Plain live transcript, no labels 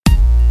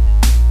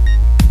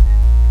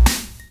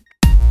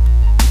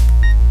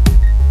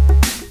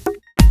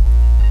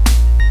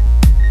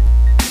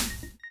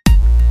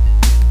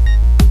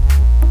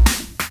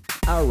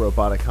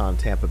Roboticon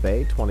Tampa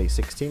Bay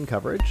 2016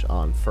 coverage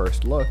on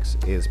First Looks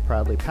is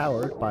proudly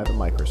powered by the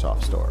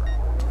Microsoft Store.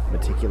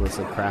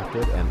 Meticulously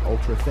crafted and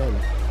ultra-thin,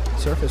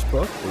 Surface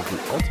Book is the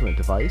ultimate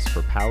device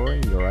for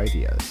powering your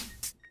ideas.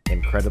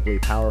 Incredibly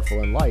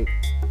powerful and light,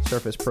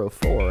 Surface Pro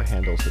 4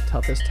 handles the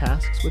toughest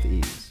tasks with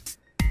ease.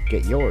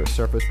 Get your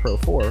Surface Pro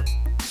 4,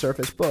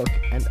 Surface Book,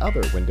 and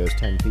other Windows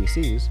 10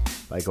 PCs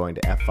by going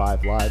to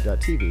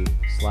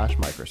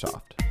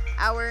f5live.tv/Microsoft.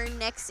 Our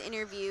next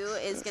interview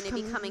is going to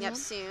be coming up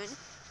soon.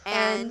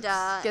 And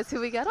guess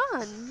who we got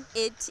on?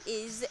 It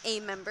is a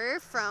member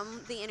from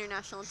the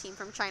international team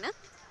from China.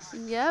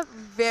 Yep,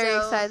 very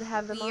excited to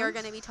have them on. We are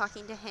going to be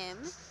talking to him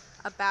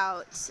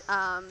about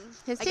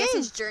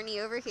his journey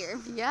over here.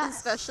 Yeah,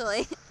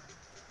 especially.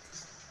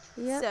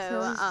 Yep,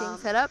 so he's being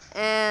set up.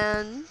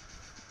 And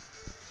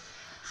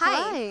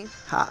hi.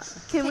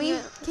 Can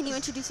you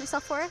introduce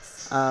yourself for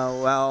us?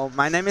 Well,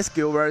 my name is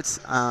Gilbert.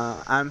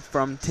 I'm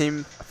from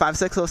Team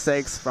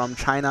 5606 from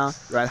China,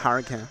 Red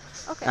Hurricane.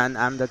 Okay. And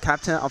I'm the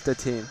captain of the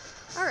team.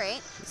 All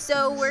right.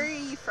 So where are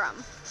you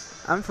from?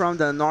 I'm from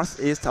the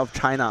northeast of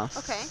China.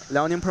 Okay.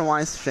 Liaoning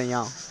Province,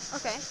 Shenyang.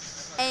 Okay.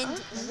 And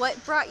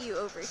what brought you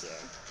over here?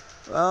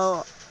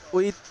 Well,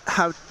 we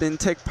have been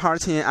take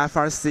part in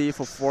FRC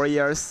for 4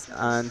 years,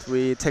 and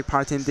we take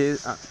part in the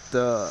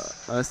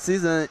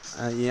season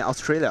in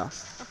Australia.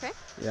 Okay.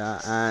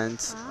 Yeah,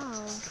 and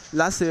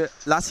last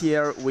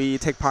year we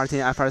take part in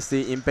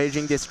FRC in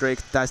Beijing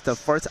district. That's the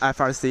first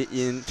FRC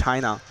in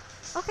China.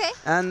 Okay.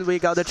 And we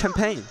got the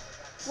champagne.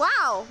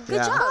 Wow.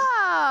 Good job.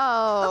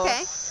 Wow.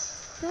 Okay.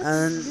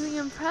 That's really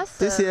impressive.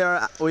 This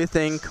year we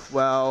think,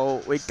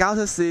 well, we got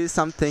to see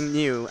something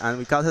new and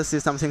we got to see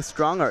something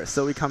stronger.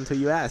 So we come to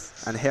US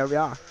and here we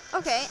are.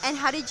 Okay. And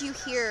how did you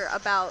hear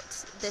about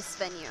this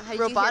venue? How did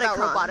you hear about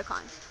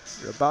Roboticon?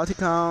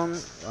 Roboticon,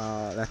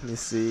 let me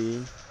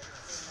see.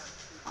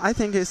 I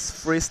think it's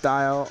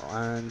freestyle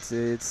and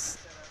it's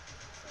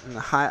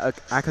high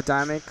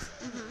academic.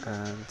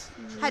 And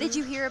how did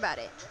you hear about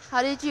it?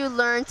 How did you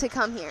learn to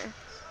come here?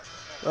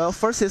 Well,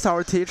 first is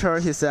our teacher.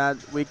 He said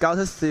we got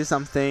to see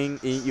something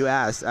in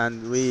US,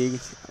 and we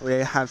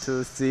have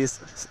to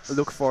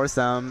look for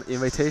some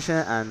invitation,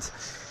 and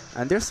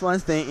there's one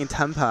thing in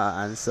Tampa,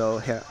 and so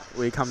here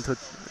we come to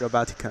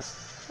Robotica.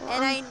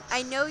 And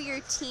I know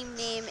your team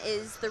name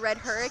is the Red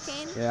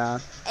Hurricane. Yeah.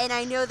 And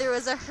I know there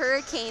was a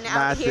hurricane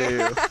out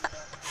here.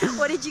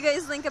 What did you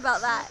guys think about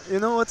that? You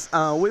know what?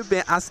 We've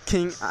been asked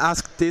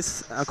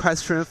this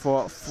question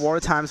for 4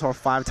 times or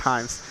 5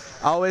 times.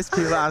 Always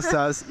people ask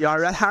us, "You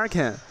are Red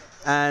Hurricane,"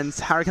 and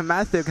Hurricane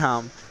Matthew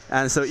come,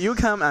 and so you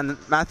come and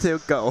Matthew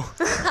go.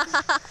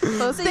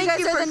 Well, so you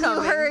guys are the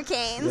new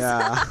hurricanes.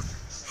 Yeah.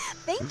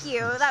 Thank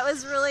you. That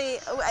was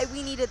really,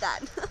 we needed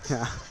that.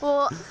 Yeah.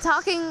 Well,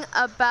 talking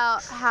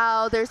about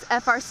how there's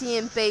FRC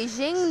in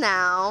Beijing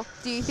now,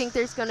 do you think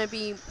there's going to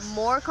be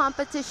more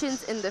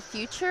competitions in the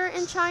future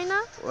in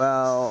China?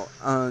 Well,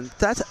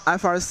 that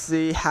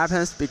FRC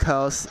happens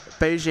because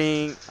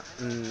Beijing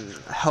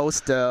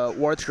hosts the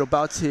World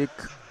Robotic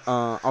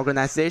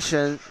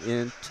Organization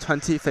in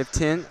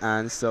 2015,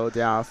 and so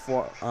there are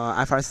 4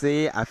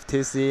 FRC,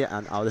 FTC,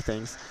 and other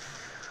things.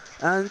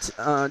 And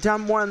there are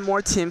more and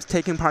more teams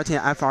taking part in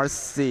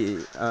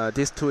FRC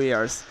these 2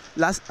 years.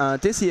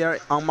 This year,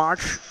 on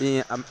March,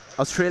 in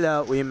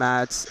Australia, we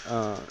met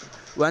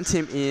one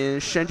team in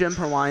Shenzhen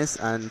province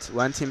and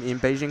one team in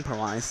Beijing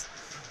province.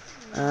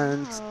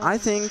 And I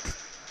think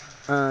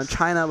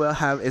China will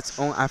have its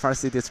own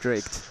FRC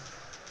district.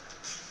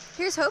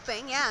 Here's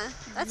hoping, yeah.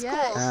 That's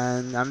cool.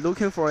 And I'm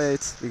looking for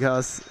it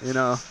because, you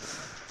know,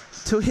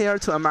 to here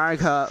to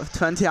America,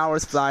 20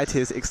 hours flight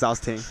is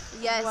exhausting.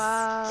 Yes.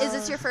 Wow. Is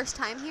this your first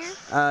time here?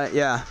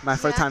 Yeah, my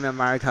first time in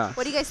America.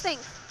 What do you guys think?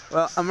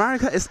 Well,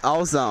 America is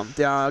awesome.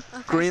 There are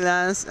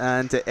greenlands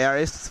and the air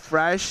is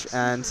fresh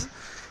and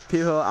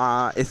people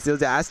are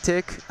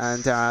enthusiastic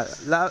and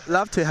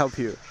love to help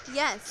you.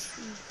 Yes.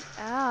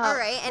 All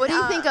right. And what do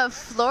you think of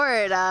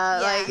Florida?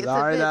 Yeah. Like, it's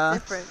Florida, a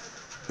bit different.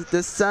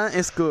 The sun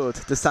is good.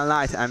 The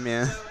sunlight, I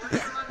mean.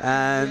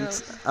 And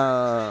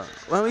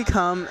when we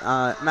come,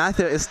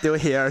 Matthew is still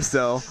here,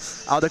 so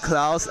all the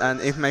clouds and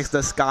it makes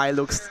the sky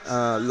looks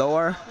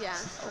lower. Yeah.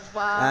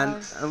 Wow.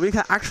 And we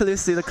can actually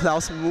see the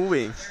clouds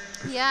moving.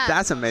 Yeah.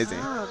 That's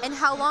amazing. And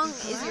how long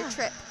is your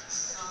trip?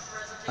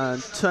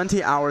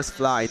 20 hours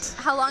flight.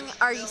 How long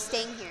are you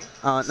staying here?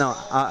 No,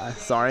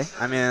 sorry.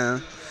 I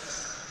mean,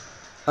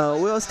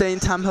 we'll stay in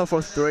Tampa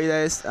for 3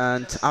 days,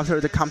 and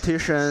after the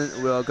competition,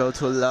 we'll go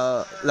to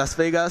Las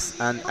Vegas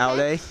and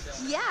LA.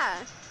 Yeah.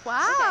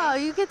 Wow,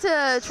 you get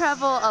to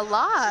travel a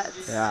lot.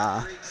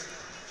 Yeah.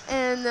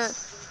 And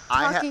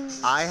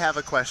I have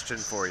a question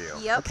for you.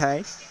 Yep.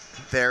 Okay.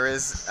 There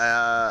is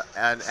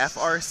an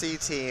FRC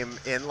team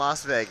in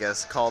Las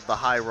Vegas called the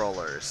High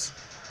Rollers.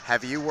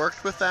 Have you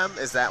worked with them?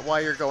 Is that why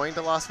you're going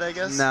to Las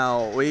Vegas?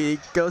 No, we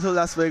go to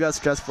Las Vegas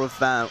just for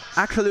fun.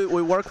 Actually,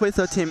 we work with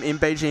a team in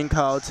Beijing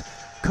called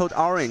Code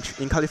Orange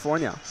in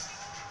California.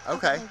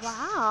 Okay.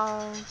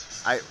 Wow.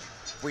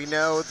 We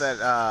know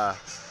that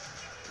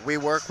we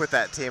work with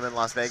that team in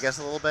Las Vegas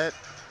a little bit,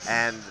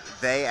 and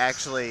they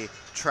actually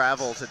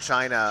travel to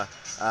China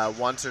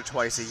once or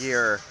twice a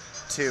year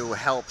to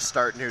help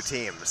start new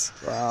teams.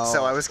 Wow.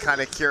 So I was kind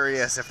of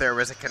curious if there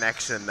was a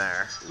connection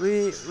there.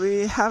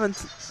 We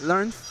haven't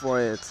learned for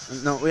it.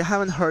 No, we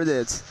haven't heard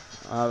it.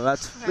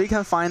 But we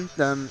can find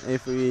them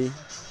if we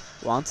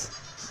want.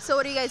 So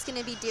what are you guys going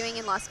to be doing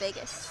in Las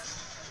Vegas?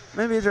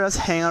 Maybe just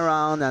hang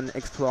around and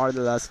explore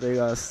the Las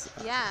Vegas.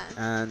 Yeah.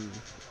 And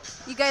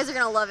You guys are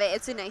going to love it.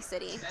 It's a nice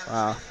city.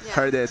 wow, Yeah.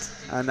 heard it.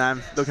 And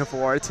I'm looking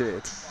forward to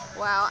it.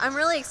 Wow. I'm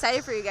really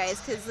excited for you guys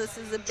because this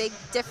is a big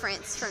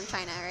difference from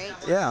China, right?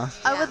 Yeah.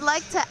 I Yeah. would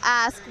like to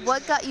ask,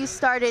 what got you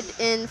started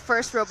in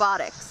FIRST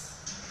Robotics?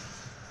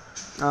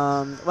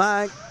 When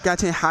I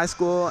got in high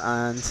school,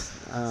 and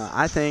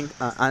I think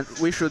and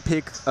we should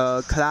pick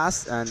a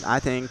class, and I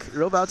think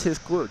robot is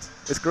good.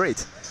 It's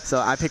great. So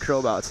I picked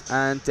robot,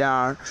 and there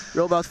are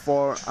robots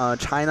for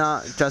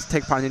China, just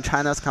take part in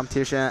China's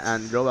competition,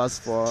 and robots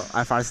for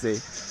FRC.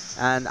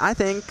 And I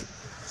think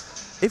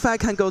if I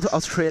can go to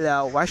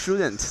Australia, why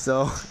shouldn't? So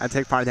I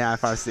take part in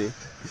FRC.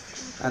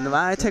 And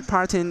when I take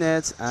part in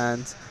it,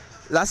 and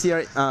this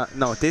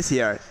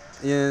year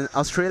in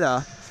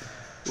Australia,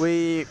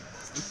 we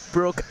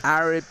broke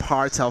every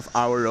part of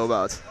our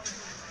robot.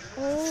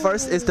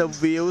 First is the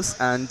wheels,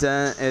 and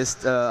then is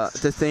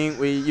the thing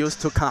we use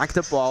to collect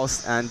the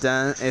balls, and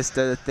then is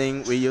the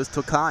thing we use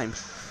to climb.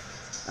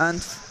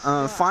 And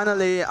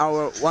finally,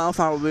 one of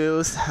our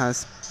wheels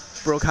has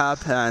broke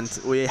up, and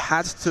we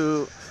had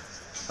to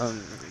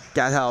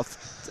get off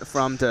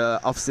from the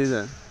off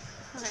season.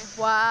 Okay.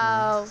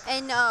 Wow.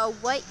 And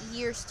what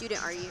year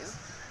student are you?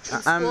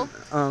 In school?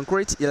 I'm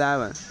grade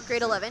 11.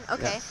 Grade 11.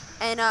 Okay.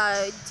 And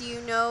do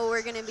you know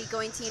we're going to be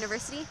going to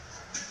university?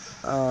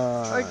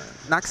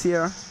 Next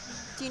year,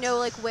 Do you know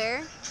like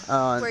where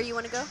uh, you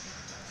want to go?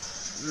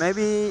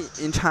 maybe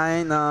in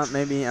China,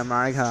 maybe in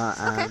America.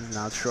 Okay. I'm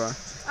not sure.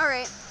 All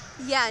right.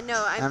 Yeah,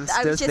 no, I I'm was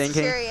still just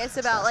thinking. curious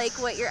about like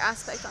what your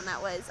aspect on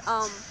that was.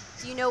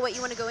 Do you know what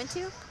you want to go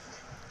into?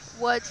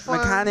 What form?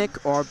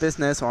 Mechanic or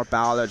business or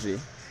biology.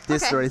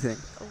 These Okay. three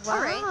things. All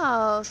right.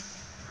 Wow.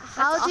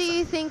 How do awesome.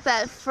 you think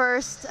that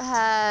FIRST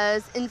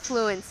has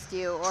influenced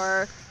you,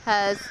 or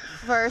has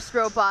FIRST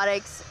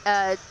Robotics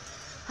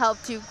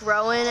helped you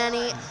grow in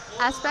any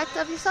aspect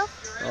of yourself?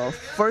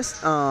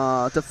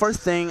 The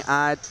first thing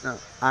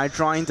I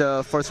joined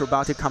the first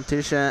robotic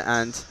competition,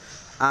 and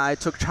I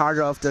took charge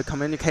of the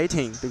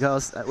communicating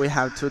because we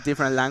have two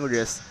different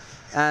languages,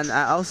 and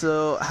I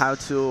also have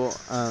to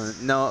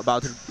know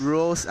about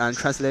rules and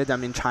translate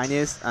them in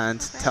Chinese and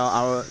tell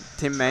our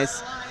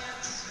teammates.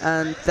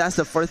 And that's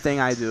the first thing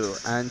I do.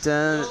 And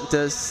then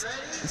the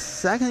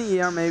second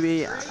year,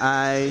 maybe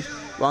I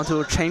want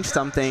to change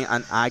something,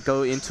 and I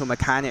go into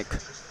mechanic.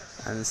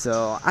 And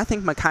so I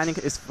think mechanic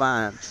is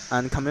fun,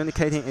 and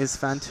communicating is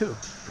fun too.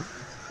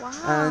 Wow.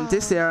 And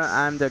this year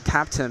I'm the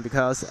captain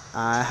because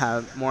I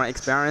have more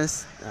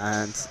experience,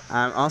 and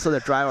I'm also the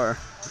driver.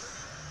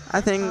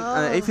 I think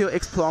if you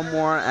explore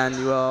more, and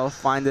you will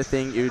find the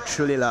thing you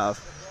truly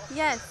love.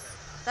 Yes.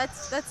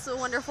 That's a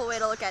wonderful way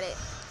to look at it.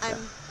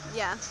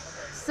 Yeah.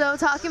 So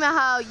talking about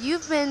how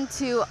you've been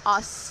to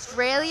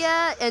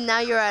Australia and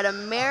now you're at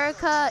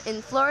America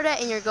in Florida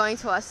and you're going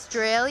to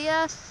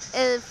Australia,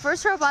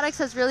 FIRST Robotics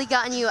has really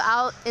gotten you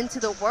out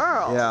into the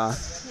world. Yeah.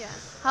 Yeah.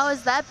 How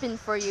has that been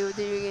for you?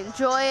 Do you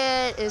enjoy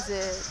it? Is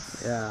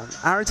it? Yeah.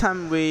 Every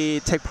time we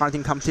take part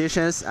in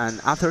competitions,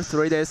 and after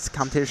 3 days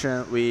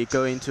competition, we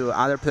go into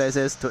other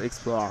places to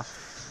explore.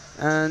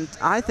 And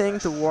I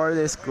think the world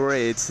is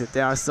great.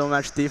 There are so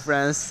much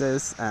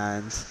differences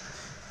and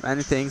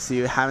many things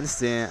you haven't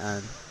seen,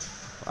 and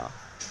wow,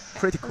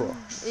 pretty cool.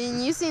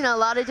 And you've seen a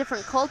lot of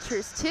different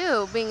cultures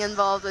too, being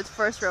involved with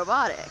FIRST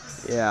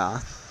Robotics.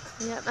 Yeah.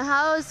 Yep. And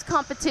how's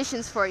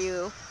competitions for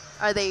you?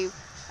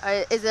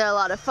 Is it a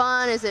lot of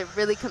fun? Is it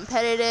really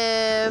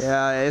competitive?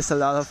 Yeah, it's a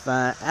lot of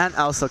fun and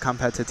also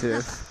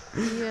competitive.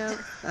 Yeah.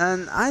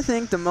 And I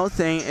think the most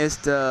thing is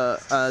the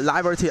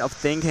liberty of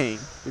thinking,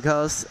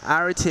 because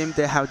every team,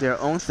 they have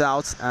their own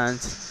thoughts, and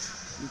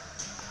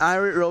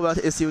every robot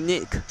is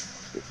unique.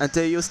 And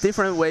they use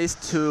different ways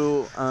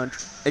to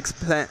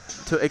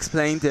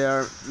explain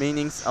their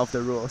meanings of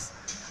the rules.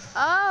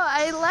 Oh,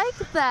 I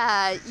like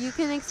that. You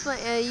can explain.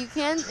 You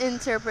can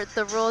interpret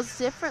the rules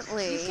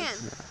differently. You can.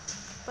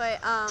 But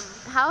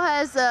How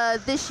has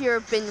this year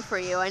been for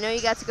you? I know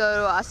you got to go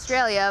to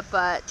Australia,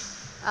 but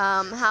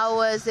how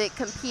was it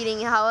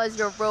competing? How has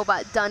your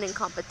robot done in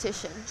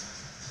competition?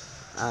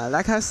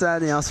 Like I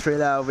said, in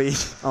Australia, we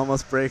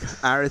almost break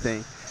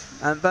everything.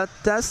 But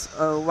that's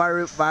a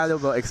very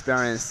valuable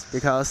experience,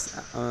 because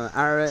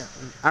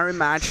every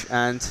match,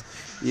 and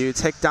you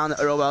take down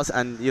the robots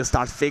and you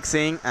start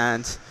fixing,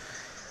 and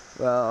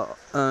well,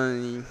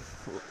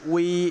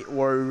 we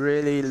were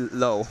really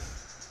low.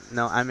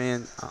 No, I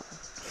mean,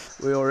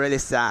 we were really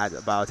sad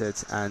about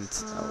it, and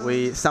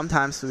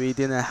sometimes we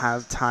didn't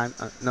have time.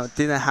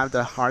 Didn't have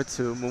the heart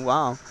to move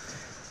on.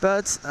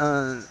 But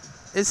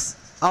it's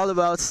all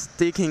about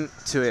sticking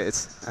to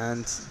it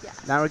and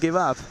never give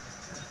up.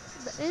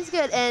 It is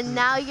good, and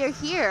now you're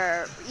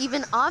here.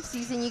 Even off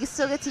season, you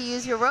still get to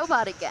use your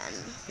robot again.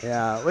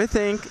 Yeah, we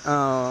think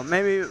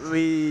maybe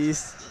we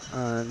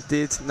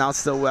did not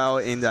so well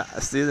in the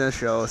season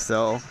show,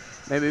 so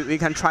maybe we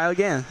can try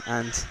again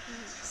and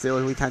see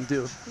what we can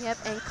do. Yep,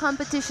 and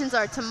competitions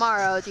are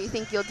tomorrow. Do you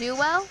think you'll do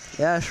well?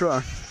 Yeah,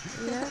 sure.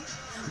 Yeah.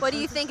 What do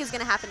you think is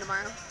going to happen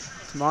tomorrow?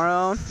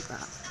 Tomorrow,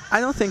 I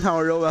don't think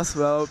our robots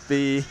will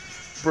be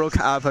broke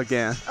up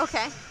again.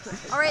 Okay.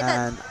 All right,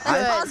 And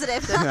that's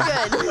positive.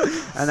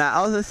 Good. And I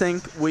also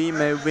think we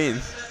may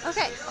win.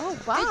 Okay. Oh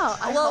wow!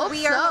 I Well, hope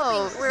we are so.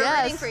 hoping, we're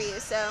yes. rooting for you,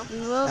 so.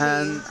 We will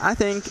And be. I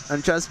think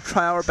just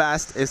try our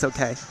best is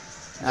okay.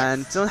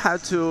 And don't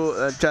have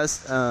to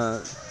just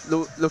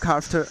look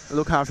after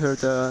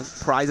the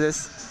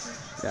prizes.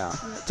 Yeah,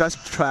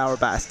 just try our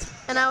best.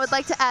 And I would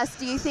like to ask,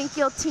 do you think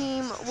your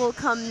team will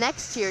come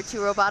next year to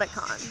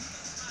Roboticon?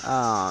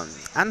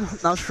 I'm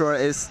not sure.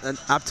 It's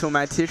up to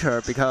my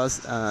teacher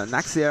because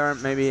next year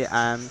maybe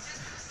I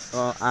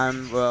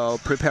will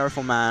prepare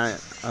for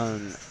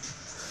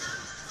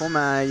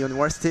my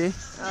university.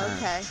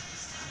 Okay.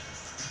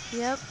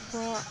 Yep.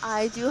 Well,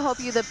 I do hope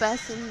you the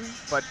best.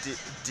 But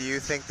do you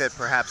think that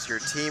perhaps your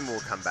team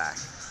will come back?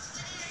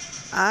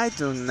 I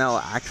don't know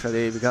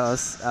actually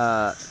because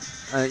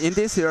in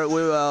this year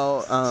we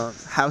will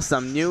have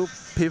some new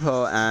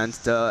people and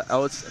the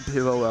old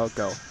people will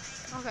go.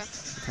 Okay.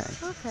 Okay.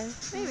 Okay.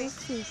 Maybe. We'll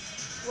see.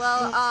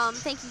 Well,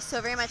 thank you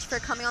so very much for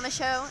coming on the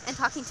show and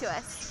talking to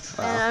us.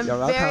 Well, And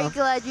you're I'm very welcome.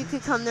 glad you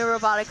could come to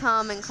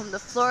Roboticon and come to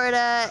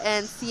Florida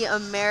and see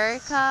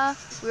America.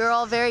 We were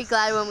all very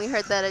glad when we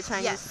heard that a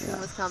Chinese Yes. team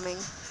was coming.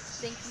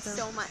 Thank you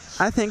so much.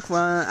 I think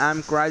when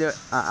I'm graduated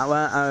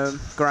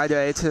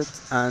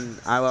and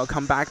I will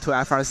come back to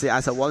FRC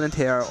as a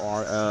volunteer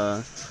or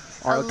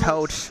a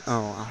coach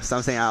or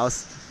something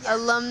else. Yeah.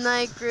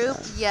 Alumni group,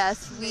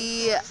 yes.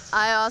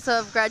 I also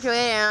have graduated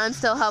and I'm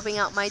still helping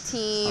out my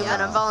team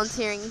and I'm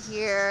volunteering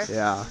here.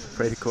 Yeah,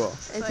 pretty cool.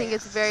 I think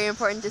it's very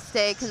important to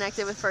stay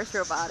connected with First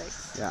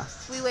Robotics. Yeah.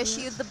 We wish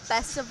you the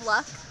best of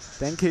luck,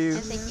 Thank you.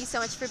 and thank you so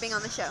much for being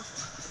on the show.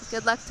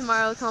 Good luck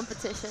tomorrow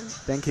competition.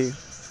 Thank you.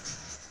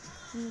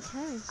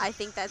 Okay. I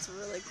think that's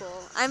really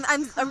cool.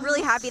 I'm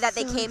really happy that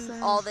they so came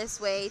excited. all this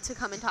way to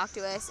come and talk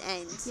to us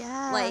and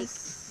like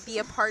Yes. be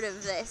a part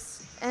of this.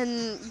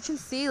 And you can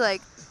see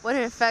like what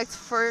an effect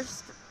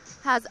First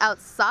has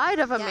outside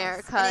of Yes.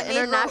 America. And it made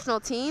International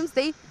teams.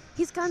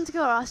 He's gotten to go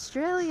to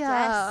Australia.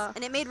 Yes,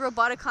 and it made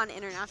Roboticon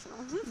international.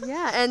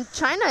 Yeah, and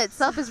China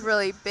itself is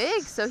really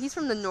big. So he's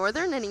from the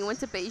northern and he went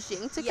to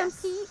Beijing to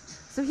Yes. compete.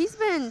 So he's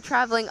been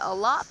traveling a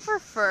lot for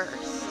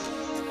First.